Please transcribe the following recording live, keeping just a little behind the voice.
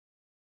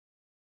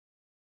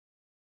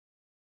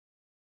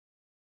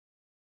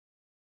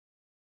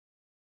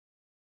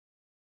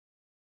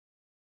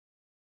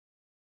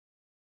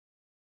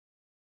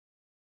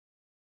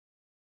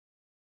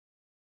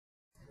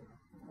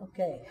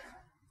Okay,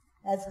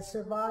 as a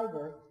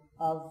survivor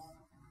of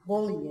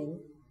bullying,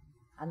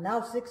 I'm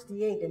now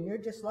 68, and you're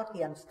just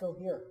lucky I'm still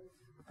here.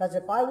 Because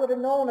if I would have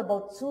known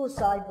about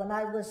suicide when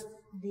I was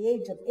the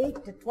age of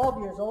 8 to 12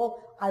 years old,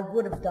 I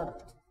would have done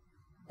it.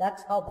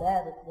 That's how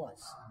bad it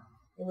was.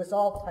 It was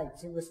all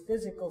types. It was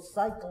physical,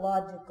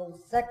 psychological,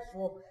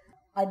 sexual.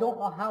 I don't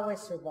know how I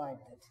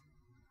survived it.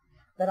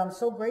 But I'm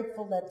so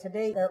grateful that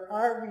today there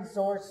are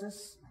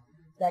resources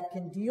that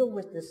can deal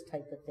with this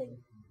type of thing.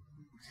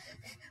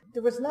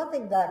 There was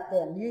nothing back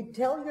then. You'd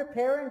tell your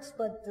parents,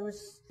 but it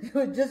was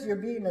just you're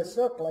being a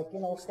sook, like,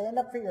 you know, stand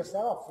up for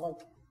yourself. Like,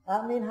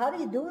 I mean, how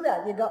do you do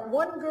that? You got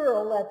one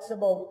girl that's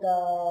about,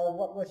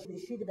 what was she?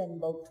 She'd have been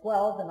about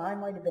 12, and I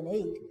might have been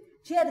 8.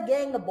 She had a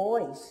gang of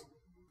boys.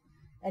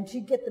 And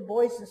she'd get the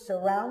boys to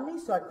surround me,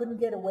 so I couldn't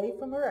get away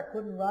from her. I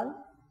couldn't run.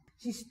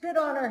 She spit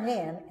on her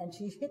hand, and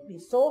she hit me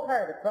so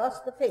hard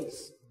across the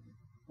face.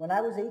 When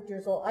I was 8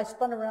 years old, I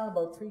spun around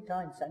about 3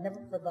 times. I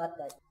never forgot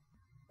that.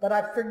 But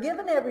I've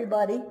forgiven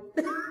everybody.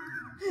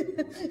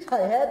 I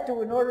had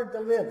to in order to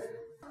live.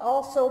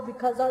 Also,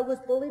 because I was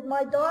bullied,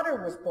 my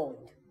daughter was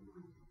bullied.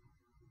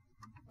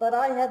 But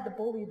I had to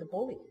bully the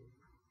bully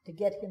to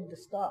get him to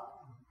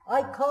stop.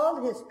 I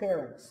called his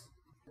parents.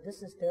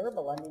 This is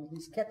terrible. I mean,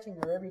 he's catching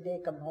her every day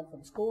coming home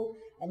from school,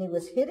 and he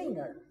was hitting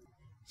her.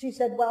 She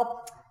said,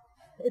 well,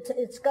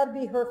 it's got to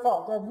be her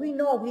fault. We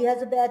know he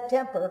has a bad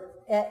temper,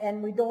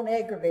 and we don't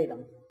aggravate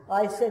him.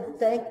 I said,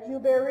 thank you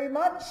very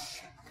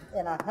much.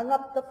 And I hung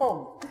up the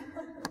phone.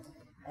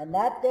 And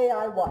that day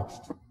I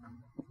watched.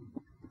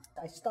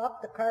 I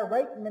stopped the car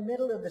right in the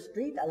middle of the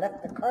street. I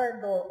left the car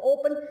door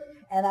open,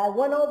 and I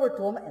went over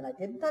to him, and I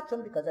didn't touch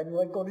him because I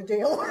knew I'd go to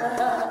jail.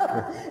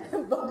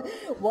 But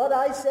what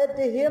I said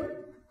to him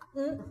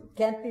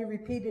can't be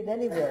repeated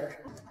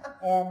anywhere.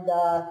 And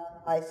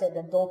I said,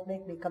 and don't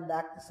make me come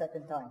back the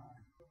second time.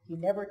 He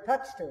never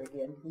touched her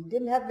again. He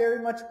didn't have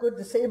very much good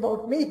to say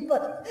about me,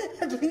 but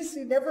at least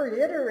he never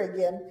hit her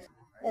again.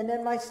 And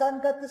then my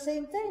son got the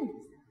same thing.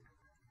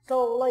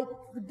 So, like,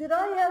 did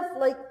I have,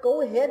 like,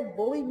 go ahead,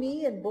 bully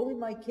me and bully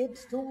my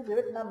kids too,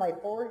 written on my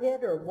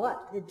forehead, or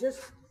what? It just,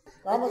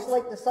 almost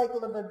like the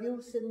cycle of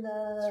abuse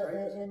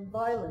and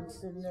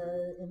violence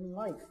in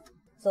life.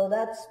 So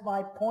that's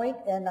my point.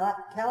 And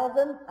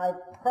Calvin, I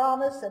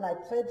promise and I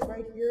pledge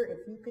right here,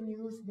 if you can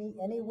use me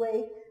any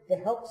way to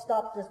help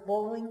stop this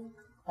bullying,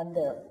 I'm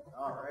there.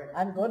 All right.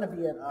 I'm going to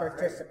be a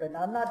participant.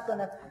 I'm not going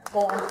to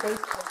go on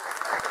Facebook.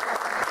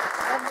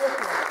 I'm with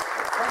you.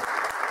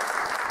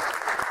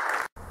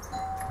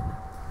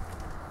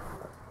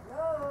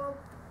 Hello?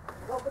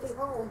 Nobody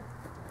home.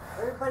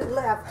 Everybody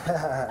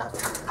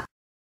left.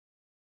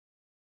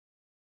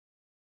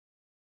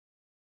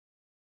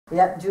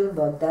 Yeah,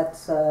 junebug.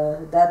 That's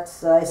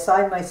I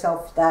sign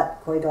myself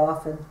that quite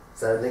often.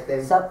 Is that a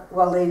nickname?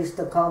 Well, they used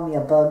to call me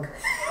a bug.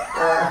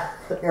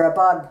 You're a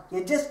bug.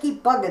 You just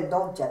keep bugging,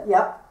 don't you?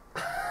 Yep.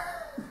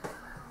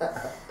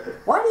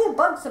 Why do you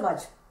bug so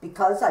much?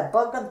 Because I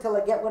bug until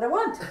I get what I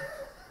want.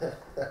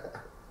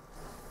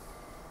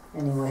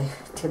 Anyway,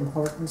 Tim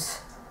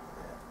Hortons.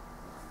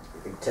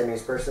 You big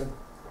Timmy's person?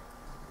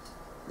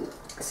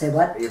 Say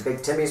what? Are you a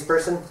big Timmy's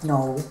person?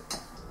 No.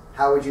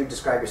 How would you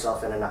describe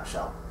yourself in a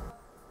nutshell?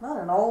 I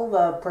don't know,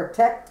 a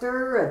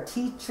protector, a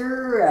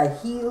teacher, a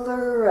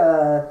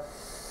healer,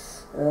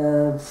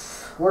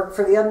 work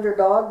for the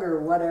underdog or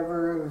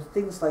whatever,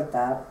 things like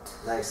that.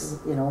 Nice.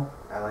 You know.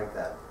 I like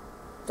that.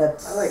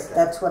 I like that.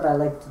 That's what I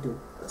like to do.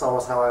 That's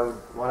almost how I would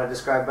want to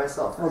describe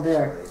myself. Well,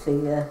 there. See,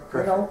 you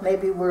know,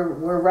 maybe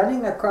we're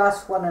running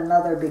across one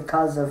another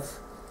because of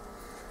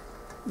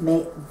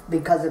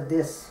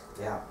this.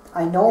 Yeah.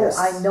 I know. Yes.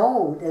 I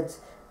know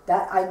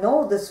I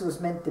know this was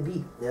meant to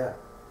be. Yeah.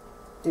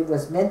 It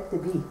was meant to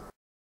be.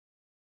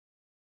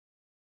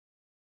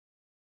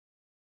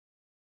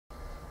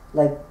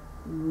 Like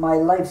my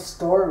life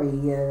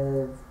story,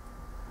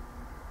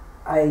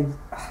 I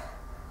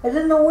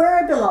didn't know where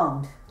I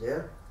belonged.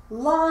 Yeah.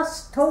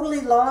 Lost,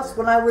 totally lost.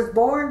 When I was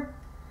born,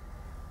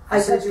 I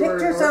got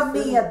pictures of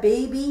me, a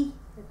baby.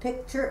 A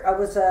picture. I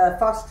was a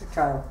foster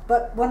child.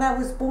 But when I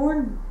was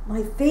born,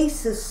 my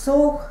face is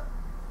so,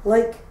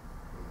 like,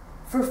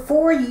 for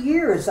 4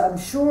 years, I'm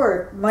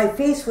sure, my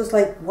face was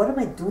like, what am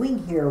I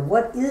doing here?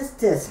 What is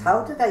this?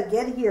 How did I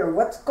get here?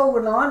 What's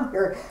going on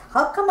here?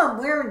 How come I'm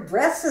wearing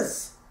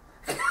dresses?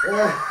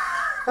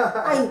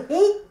 I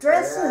hate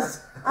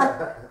dresses.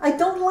 Yeah. I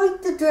don't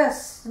like to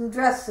dress in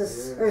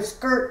dresses or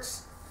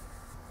skirts.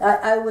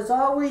 I was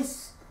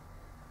always,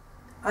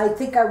 I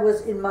think I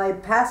was in my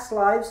past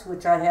lives,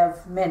 which I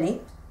have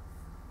many.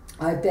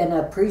 I've been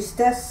a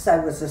priestess. I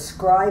was a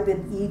scribe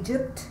in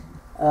Egypt.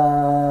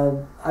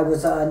 I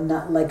was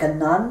like a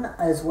nun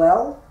as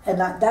well. And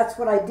that's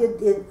what I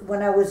did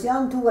when I was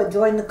young too. I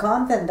joined the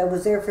convent. I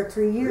was there for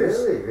 3 years.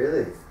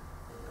 Really?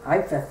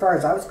 As far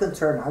as I was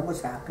concerned, I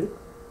was happy.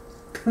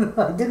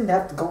 I didn't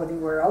have to go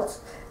anywhere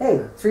else.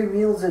 Hey, 3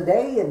 meals a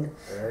day and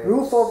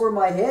roof over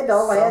my head.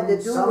 All I had to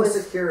do was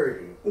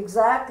security.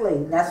 Exactly,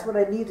 and that's what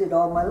I needed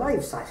all my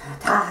life. So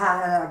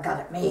I got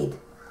it made.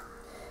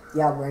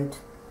 Yeah, right.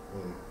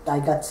 I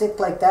got sick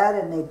like that,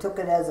 and they took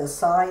it as a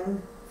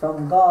sign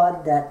from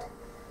God that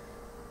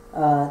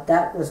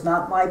that was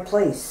not my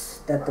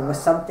place, that there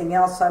was something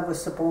else I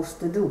was supposed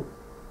to do.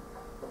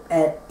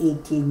 At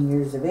 18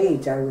 years of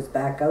age, I was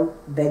back out,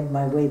 begged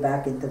my way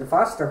back into the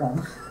foster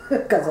home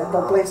because I had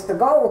no place to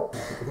go.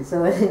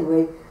 So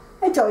anyway,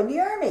 I joined the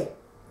army.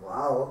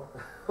 Wow.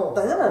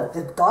 But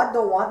if God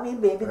don't want me,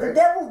 maybe the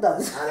devil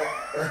does.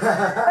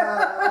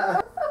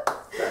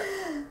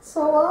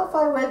 So off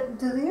I went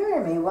into the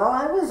army. Well,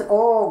 I was,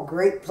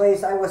 great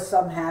place. I was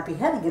some happy.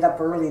 Had to get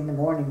up early in the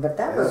morning, but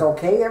that was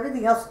okay.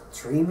 Everything else,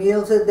 3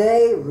 meals a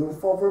day,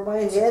 roof over my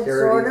head,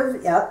 Security, sort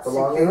of. Yep,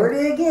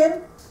 security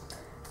again.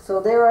 So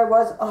there I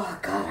was. Oh,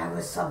 God, I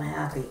was some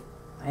happy.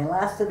 I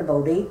lasted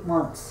about 8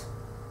 months.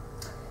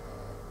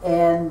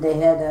 And they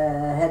had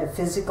a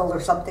physical or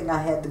something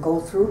I had to go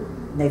through.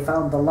 And they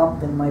found the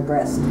lump in my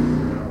breast.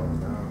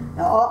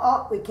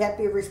 Now, we can't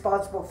be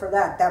responsible for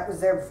that. That was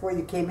there before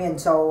you came in.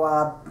 So,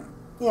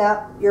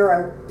 yeah, you're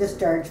out.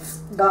 Discharged.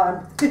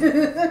 Gone.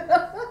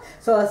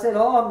 So I said,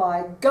 oh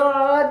my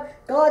God.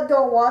 God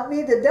don't want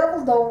me. The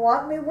devil don't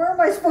want me. Where am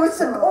I supposed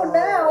to go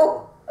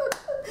now?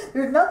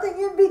 There's nothing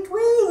in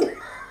between.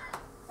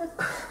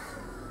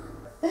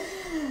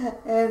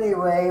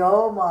 Anyway,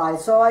 oh my.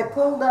 So I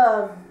pulled,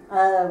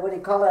 what do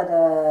you call it,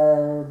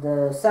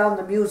 the Sound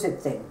of Music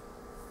thing.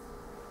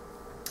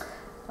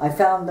 I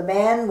found the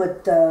man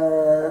with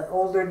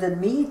older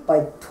than me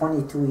by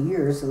 22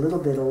 years, a little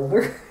bit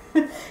older,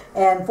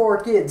 and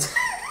 4 kids.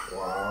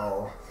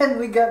 Wow. And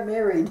we got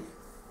married.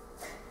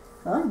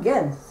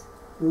 Again,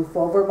 roof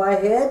over my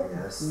head,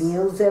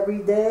 meals every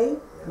day,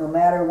 no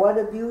matter what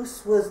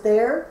abuse was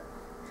there.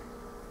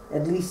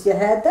 At least you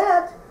had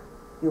that.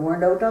 You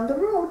weren't out on the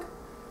road.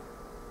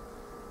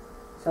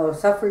 So I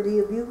suffered the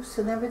abuse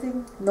and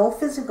everything. No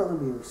physical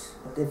abuse.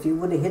 But if you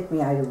would have hit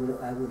me, I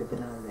would have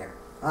been out of there.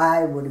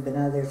 I would have been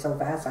out of there so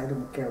fast, I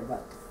don't care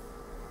what.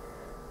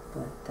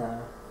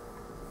 But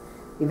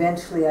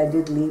eventually I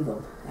did leave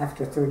him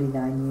after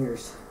 39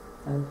 years.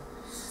 I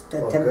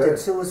attempted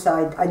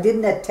suicide. I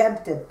didn't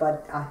attempt it,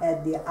 but I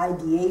had the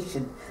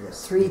ideation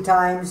 3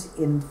 times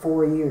in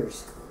 4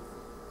 years.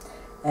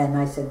 And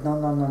I said, no.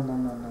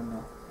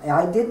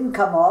 I didn't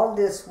come all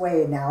this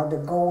way now to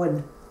go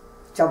and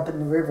jump in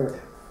the river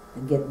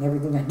and getting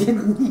everything I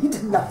didn't need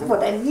and not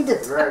what I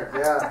needed. Right,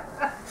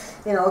 yeah.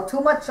 You know, too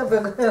much of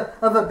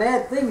a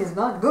bad thing is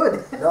not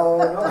good.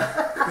 No,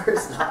 of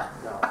course not.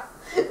 No.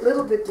 A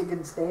little bit you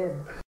can stand.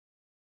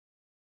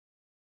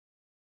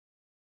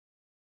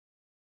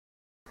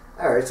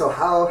 Alright, so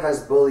how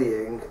has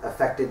bullying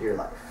affected your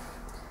life?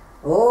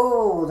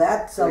 Oh,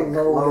 that's a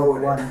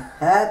loaded one.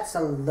 That's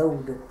a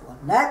loaded one.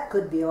 That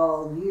could be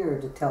all year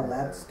to tell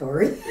that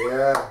story.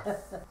 Yeah.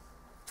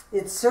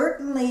 It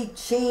certainly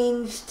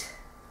changed,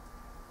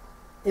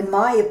 in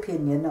my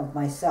opinion of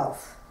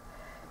myself,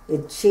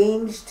 it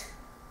changed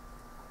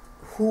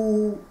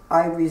who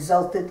I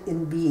resulted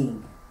in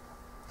being.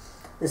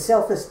 The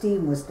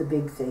self-esteem was the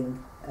big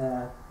thing.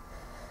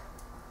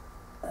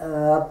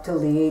 Up till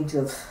the age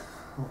of,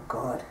 oh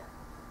God,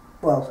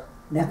 well,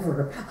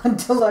 never,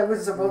 until I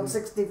was about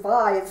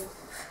 65,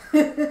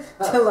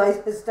 till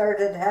I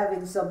started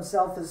having some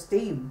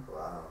self-esteem.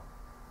 Wow.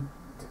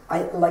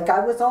 I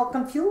was all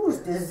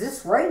confused. Is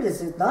this right?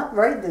 Is it not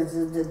right?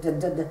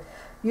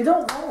 You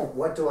don't know.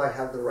 What do I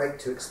have the right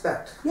to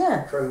expect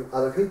from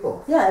other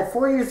people? Yeah, at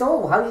 4 years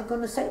old, how are you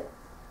going to say?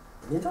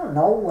 You don't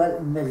know.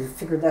 You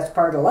figure that's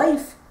part of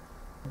life.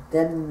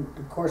 Then,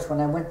 of course, when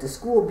I went to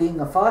school, being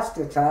a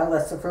foster child,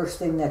 that's the first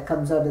thing that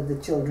comes out of the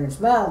children's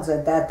mouths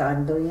at that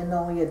time. Do you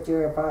know that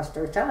you're a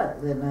foster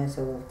child? And I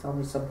said, well, tell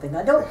me something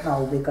I don't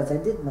know, because I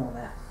did know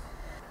that.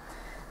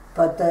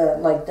 But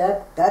like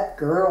that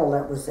girl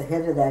that was the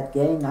head of that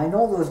gang, I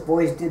know those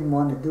boys didn't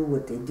want to do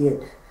what they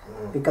did,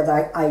 because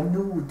I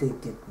knew they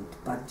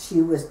didn't, but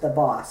she was the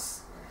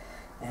boss.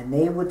 And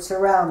they would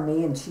surround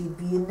me, and she'd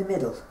be in the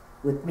middle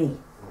with me.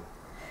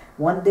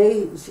 One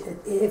day,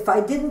 if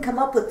I didn't come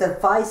up with the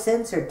 5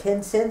 cents or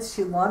 10 cents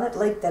she wanted,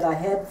 like that I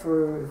had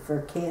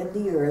for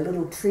candy or a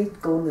little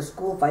treat going to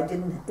school,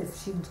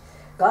 if she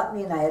got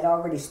me and I had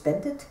already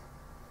spent it,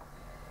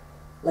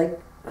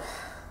 like,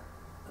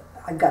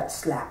 I got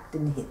slapped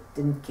and hit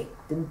and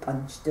kicked and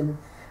punched and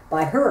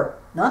by her,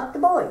 not the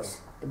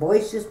boys. The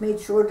boys just made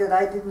sure that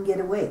I didn't get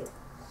away.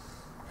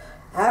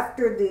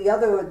 After the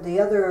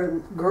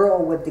other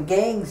girl with the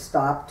gang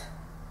stopped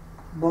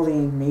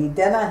bullying me,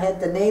 then I had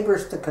the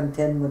neighbors to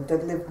contend with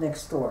that lived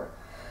next door.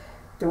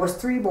 There was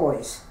 3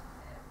 boys.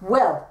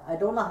 Well, I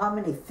don't know how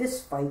many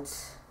fist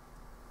fights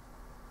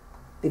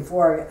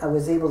before I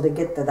was able to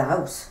get to the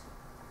house.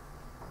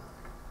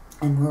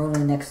 And we're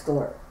only next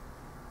door.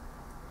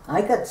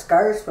 I got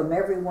scars from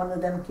every one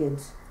of them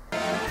kids.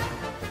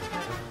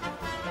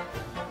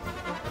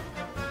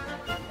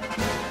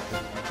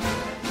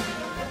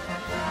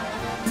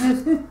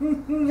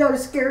 I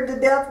was scared to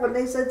death when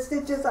they said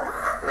stitches.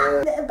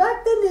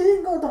 Back then they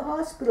didn't go to the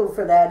hospital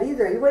for that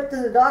either. He went to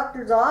the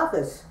doctor's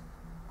office.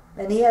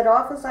 And he had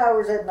office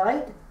hours at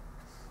night.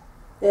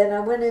 And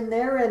I went in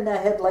there and I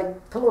had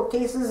like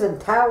pillowcases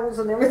and towels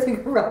and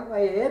everything around my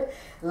head,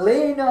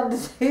 laying on the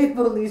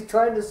table, and he's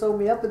trying to sew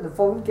me up and the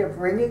phone kept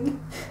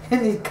ringing.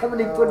 And he'd come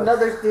and he'd put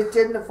another stitch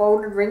in the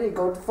phone and ring, he'd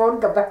go to the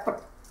phone, come back,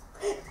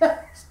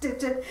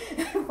 stitch it.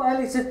 And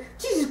finally he said,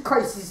 Jesus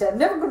Christ, he said, I'm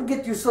never going to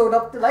get you sewed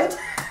up tonight.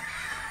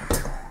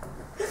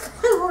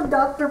 Oh,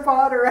 Dr.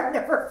 Potter, I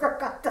never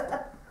forgot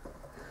that.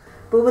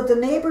 But with the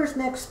neighbors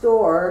next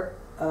door,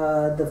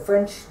 the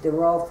French, they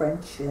were all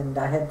French, and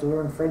I had to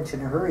learn French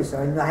in a hurry, so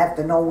I have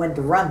to know when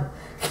to run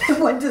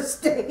and when to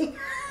stay.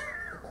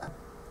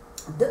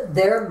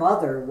 Their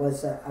mother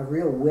was a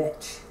real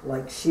witch.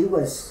 Like, she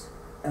was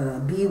a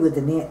bee with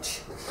an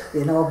itch,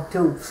 you know,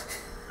 too.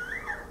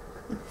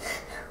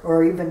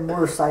 Or even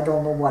worse, I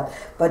don't know what.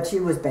 But she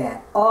was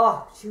bad.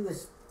 Oh, she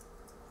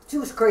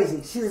was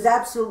crazy. She was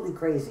absolutely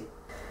crazy.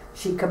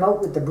 She come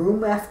out with the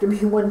broom after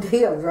me one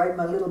day. I was riding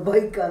my little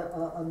bike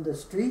on the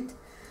street.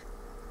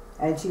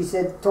 And she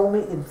told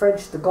me in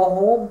French to go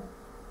home,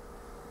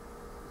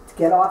 to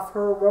get off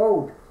her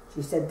road.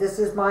 She said, this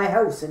is my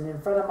house, and in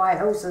front of my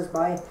house is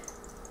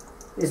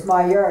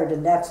my yard,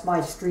 and that's my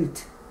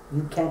street.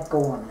 You can't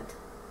go on it.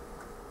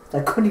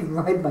 I couldn't even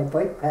ride my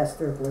bike past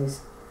their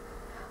place.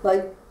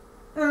 Like,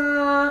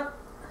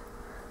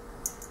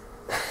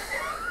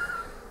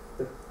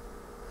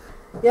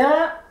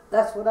 yeah,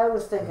 that's what I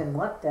was thinking.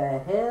 What the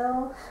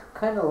hell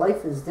kind of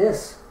life is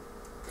this?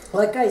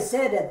 Like I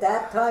said, at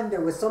that time,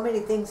 there was so many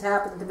things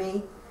happened to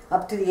me.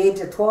 Up to the age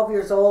of 12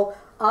 years old,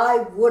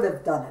 I would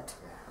have done it.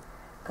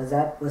 Because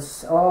that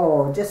was,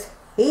 just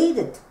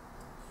hated.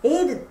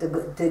 Hated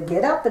to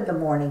get up in the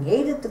morning.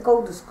 Hated to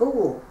go to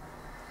school.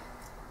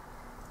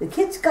 The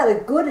kids got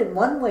it good in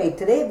one way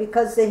today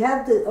because they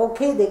have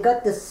they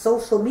got the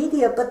social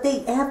media, but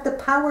they have the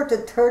power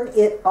to turn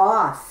it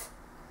off.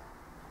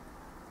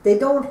 They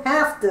don't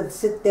have to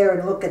sit there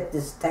and look at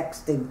this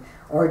texting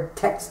or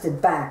text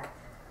it back.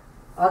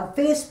 On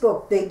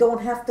Facebook, they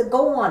don't have to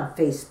go on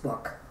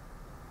Facebook.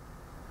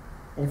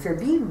 And if you're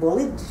being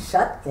bullied,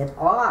 shut it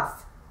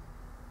off.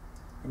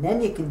 And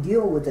then you can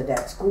deal with it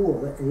at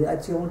school.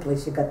 That's the only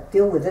place you got to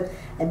deal with it,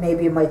 and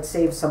maybe you might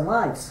save some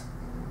lives.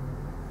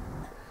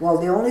 Well,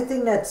 the only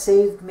thing that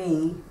saved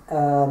me,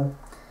 there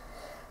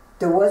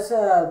was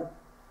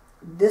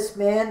this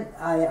man,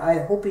 I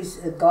hope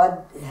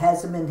God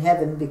has him in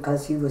heaven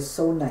because he was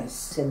so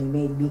nice, and he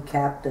made me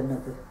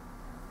captain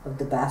of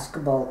the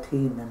basketball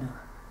team. And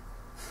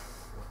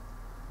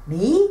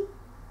me?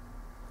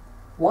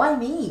 Why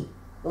me?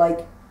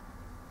 Like,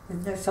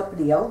 isn't there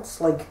somebody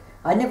else? Like,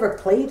 I never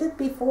played it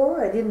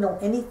before. I didn't know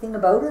anything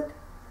about it.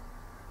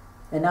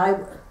 And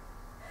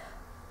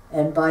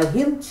by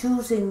him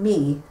choosing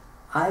me,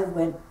 I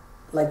went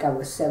like I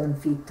was 7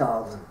 feet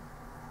tall.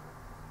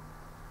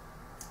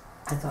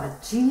 I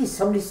thought, geez,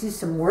 somebody sees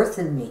some worth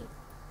in me.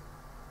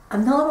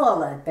 I'm not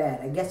all that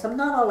bad. I guess I'm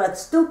not all that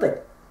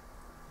stupid.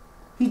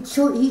 He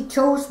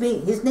chose me.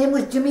 His name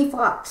was Jimmy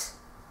Fox.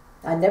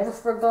 I never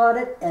forgot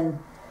it, and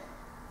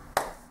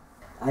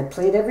I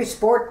played every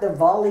sport, the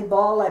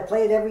volleyball, I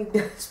played every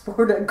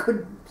sport I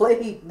could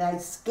play, and I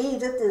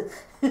skated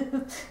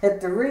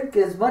at the rink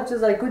as much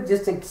as I could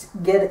just to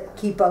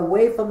keep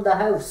away from the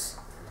house,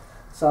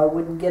 so I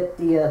wouldn't get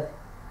the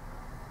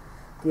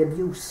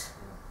abuse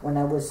when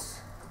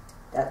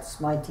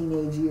that's my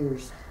teenage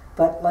years.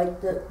 But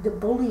like the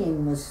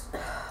bullying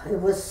it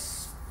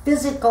was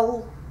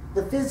physical,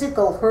 the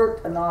physical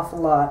hurt an awful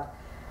lot,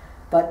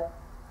 but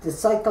the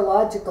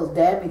psychological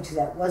damage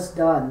that was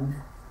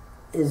done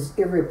is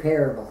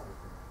irreparable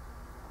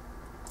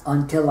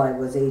until I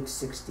was age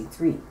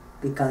 63,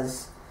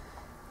 because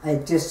I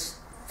just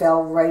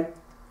fell right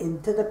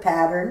into the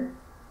pattern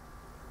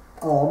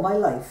all my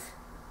life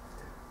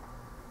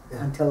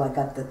until I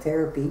got the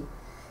therapy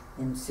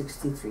in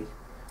 63,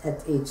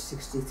 at age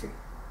 63.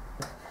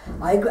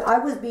 I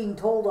was being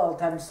told all the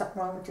time,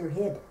 something wrong with your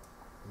head.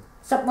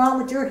 Something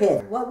wrong with your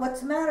head.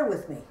 What's the matter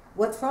with me?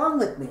 What's wrong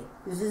with me?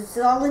 It's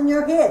all in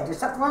your head. There's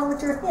something wrong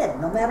with your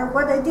head, no matter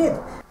what I did.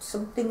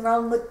 Something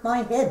wrong with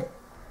my head.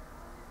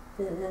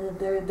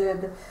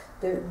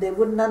 They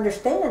wouldn't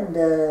understand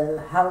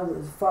how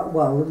far.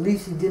 Well, at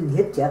least he didn't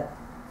hit you.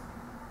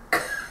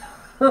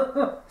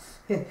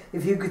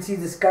 If you could see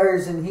the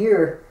scars in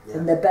here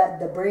and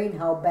the brain,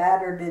 how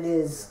battered it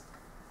is.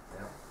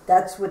 Yeah.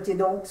 That's what you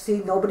don't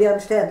see. Nobody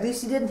understands. At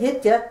least he didn't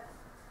hit you.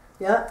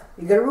 Yeah,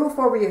 you got a roof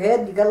over your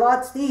head, you got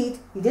lots to eat,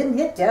 he didn't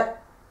hit you.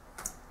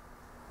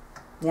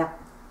 Yeah.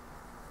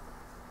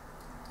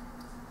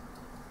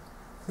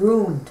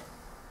 Ruined.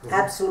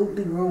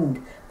 Absolutely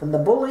ruined. From the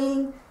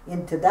bullying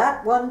into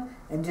that one,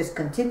 and just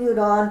continued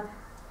on,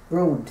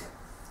 ruined.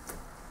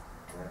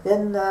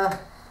 Then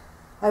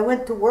I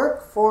went to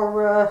work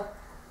for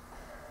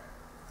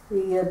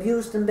the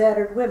abused and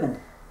battered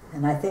women.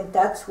 And I think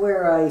that's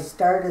where I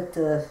started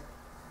to,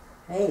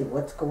 hey,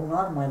 what's going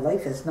on? My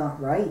life is not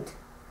right.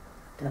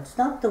 That's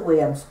not the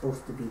way I'm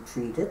supposed to be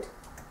treated.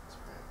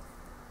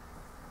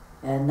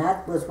 And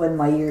that was when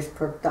my ears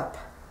perked up.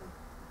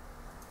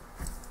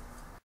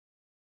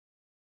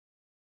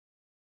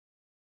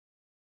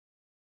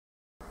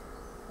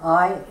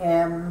 I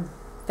am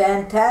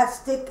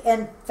fantastic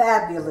and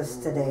fabulous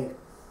today.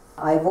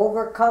 I've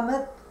overcome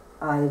it.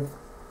 I've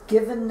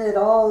given it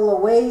all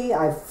away.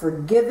 I've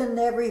forgiven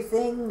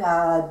everything.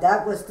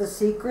 That was the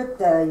secret.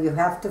 You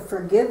have to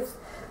forgive.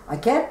 I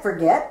can't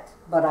forget,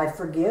 but I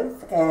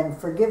forgive. And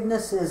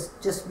forgiveness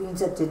just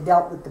means that you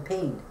dealt with the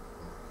pain.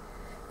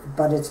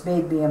 But it's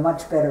made me a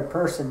much better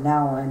person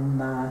now.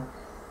 I'm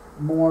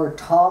more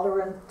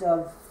tolerant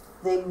of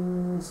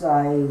things.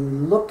 I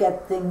look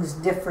at things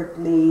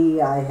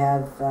differently. I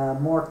have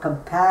more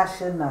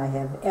compassion. I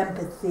have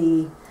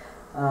empathy.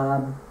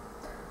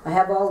 I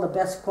have all the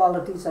best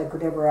qualities I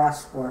could ever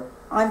ask for.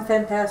 I'm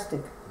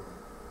fantastic.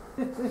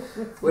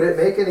 Would it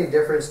make any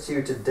difference to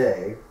you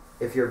today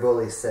if your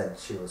bully said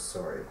she was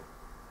sorry?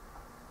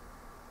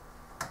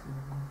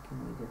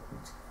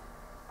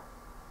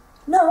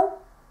 No.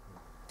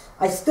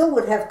 I still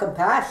would have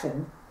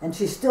compassion, and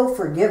she's still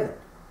forgiven.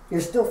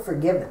 You're still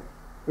forgiven,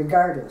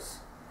 regardless.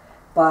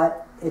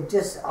 But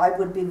I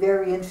would be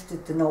very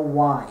interested to know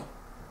why.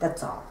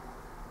 That's all.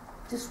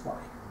 Just why.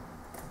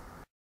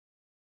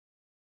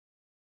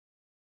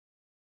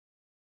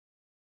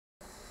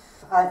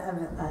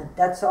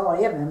 That's all I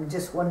am. I'm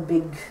just one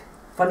big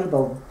funny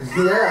bone.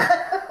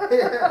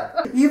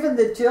 Yeah. Even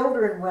the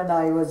children, when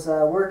I was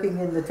working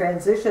in the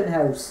transition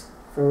house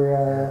for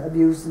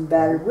abused and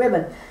battered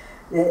women,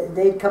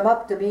 they'd come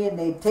up to me and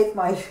they'd take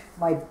my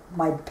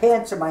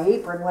pants or my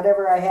apron,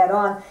 whatever I had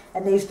on,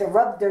 and they used to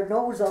rub their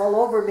nose all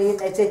over me and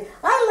they'd say,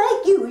 "I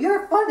like you,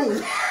 you're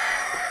funny."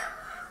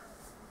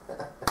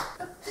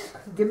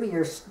 Give me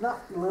your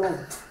snot, you little...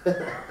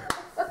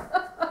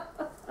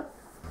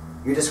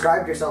 You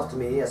described yourself to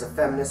me as a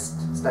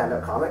feminist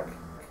stand-up comic,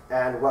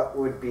 and what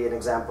would be an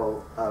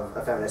example of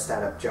a feminist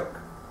stand-up joke?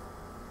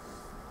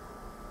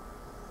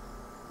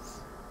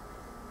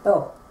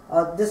 Oh,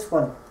 this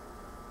one.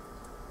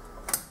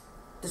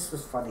 This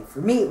was funny. For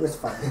me, it was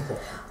funny.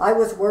 I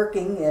was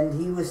working, and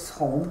he was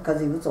home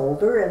because he was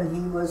older, and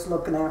he was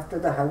looking after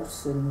the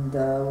house and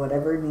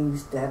whatever, and he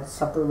used to have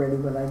supper ready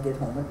when I get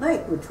home at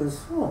night, which was,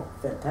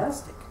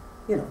 fantastic,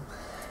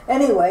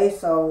 Anyway,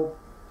 so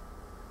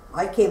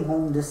I came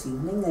home this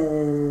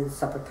evening,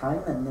 supper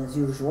time, and as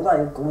usual,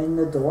 I go in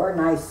the door, and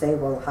I say,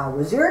 "Well, how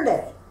was your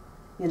day?"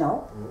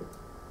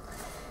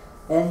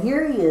 And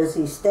here he is,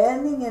 he's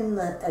standing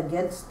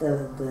against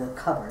the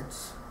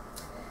cupboards.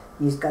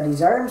 He's got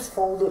his arms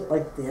folded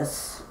like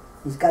this.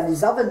 He's got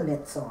his oven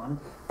mitts on.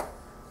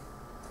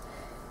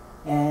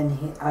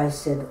 And I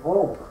said,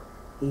 "Oh."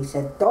 He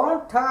said,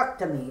 "Don't talk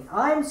to me.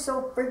 I'm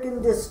so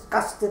freaking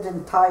disgusted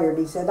and tired."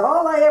 He said,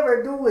 "All I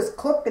ever do is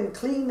cook and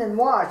clean and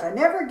wash. I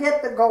never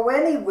get to go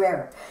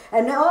anywhere.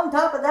 And on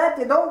top of that,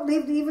 you don't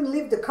even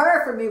leave the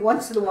car for me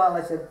once in a while."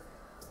 I said,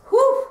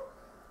 "Whew.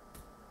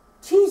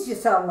 Geez, you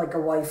sound like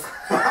a wife."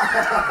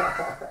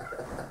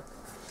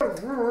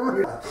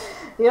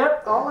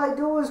 Yep, all I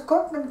do is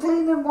cook and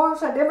clean and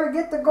wash. I never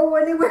get to go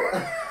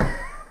anywhere.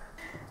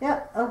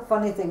 Yeah,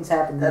 funny things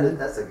happen to me.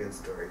 That's a good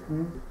story.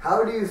 Mm-hmm.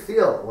 How do you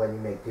feel when you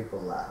make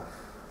people laugh?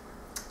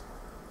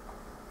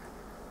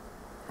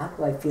 How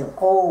do I feel?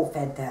 Oh,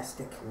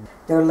 fantastic.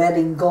 They're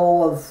letting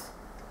go of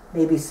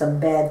maybe some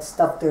bad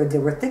stuff they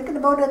were thinking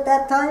about at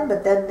that time,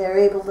 but then they're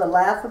able to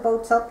laugh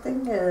about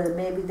something.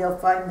 Maybe they'll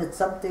find that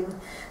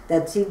something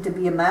that seemed to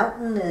be a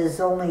mountain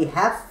is only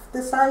half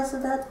the size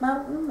of that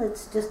mountain.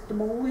 It's just a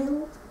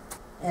molehill.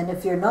 And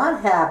if you're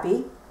not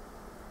happy,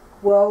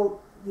 well,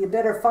 you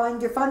better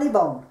find your funny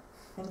bone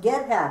and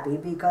get happy,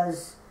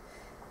 because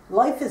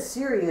life is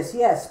serious,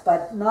 yes,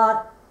 but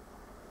not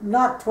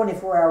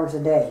 24 hours a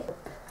day.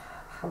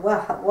 Well,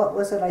 what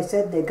was it I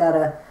said? They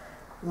gotta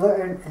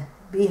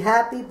be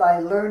happy by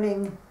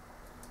learning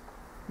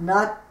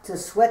not to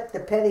sweat the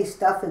petty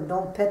stuff and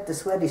don't pet the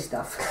sweaty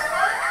stuff.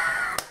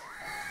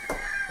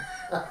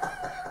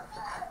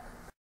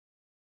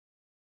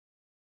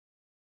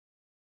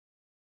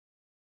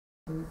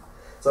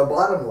 So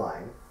bottom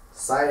line,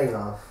 signing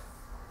off,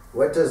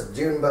 what does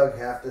Junebug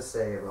have to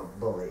say about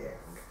bullying?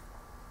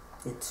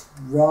 It's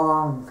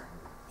wrong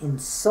in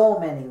so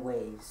many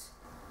ways.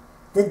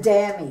 The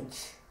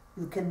damage.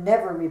 You can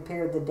never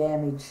repair the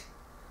damage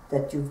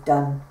that you've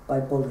done by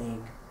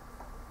bullying.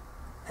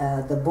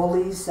 The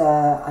bullies,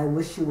 I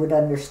wish you would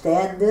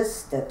understand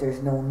this, that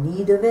there's no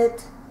need of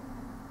it.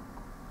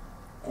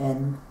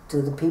 And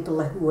to the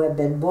people who have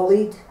been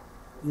bullied,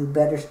 you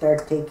better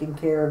start taking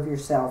care of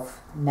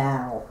yourself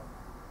now.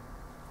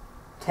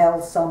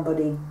 Tell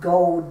somebody,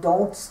 go,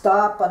 don't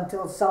stop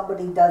until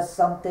somebody does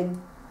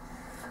something,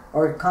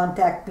 or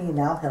contact me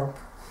and I'll help.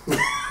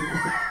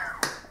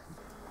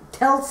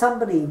 Tell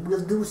somebody,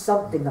 we'll do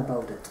something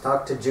about it.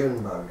 Talk to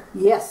Junebug.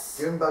 Yes.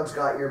 Junebug's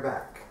got your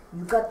back.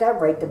 You got that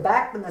right. The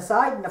back and the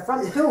side and the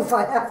front too, if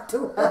I have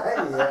to.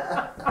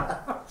 Yeah.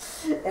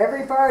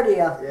 Every part of you.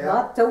 Yep.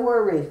 Not to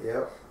worry.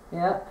 Yep.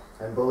 Yep.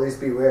 And bullies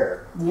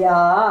beware.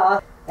 Yeah.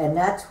 And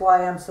that's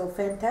why I'm so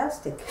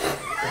fantastic.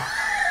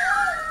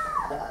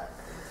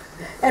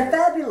 And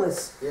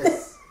fabulous.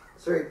 Yes.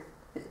 Sweet.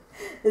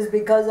 Is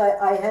because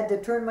I had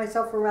to turn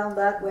myself around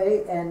that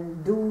way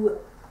and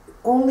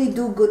only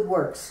do good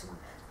works.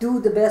 do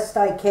the best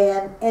I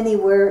can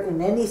anywhere,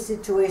 in any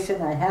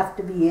situation I have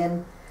to be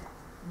in,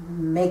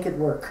 make it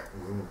work.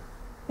 Mm-hmm.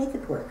 Make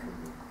it work.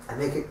 And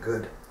make it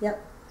good.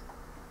 Yep.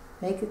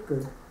 Make it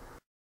good.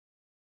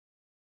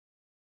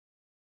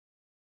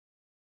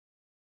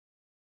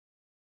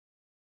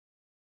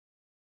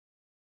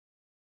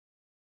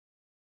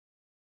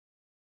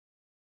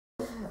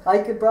 I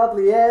could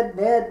probably add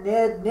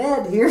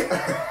Ned here.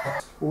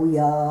 Oh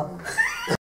yeah.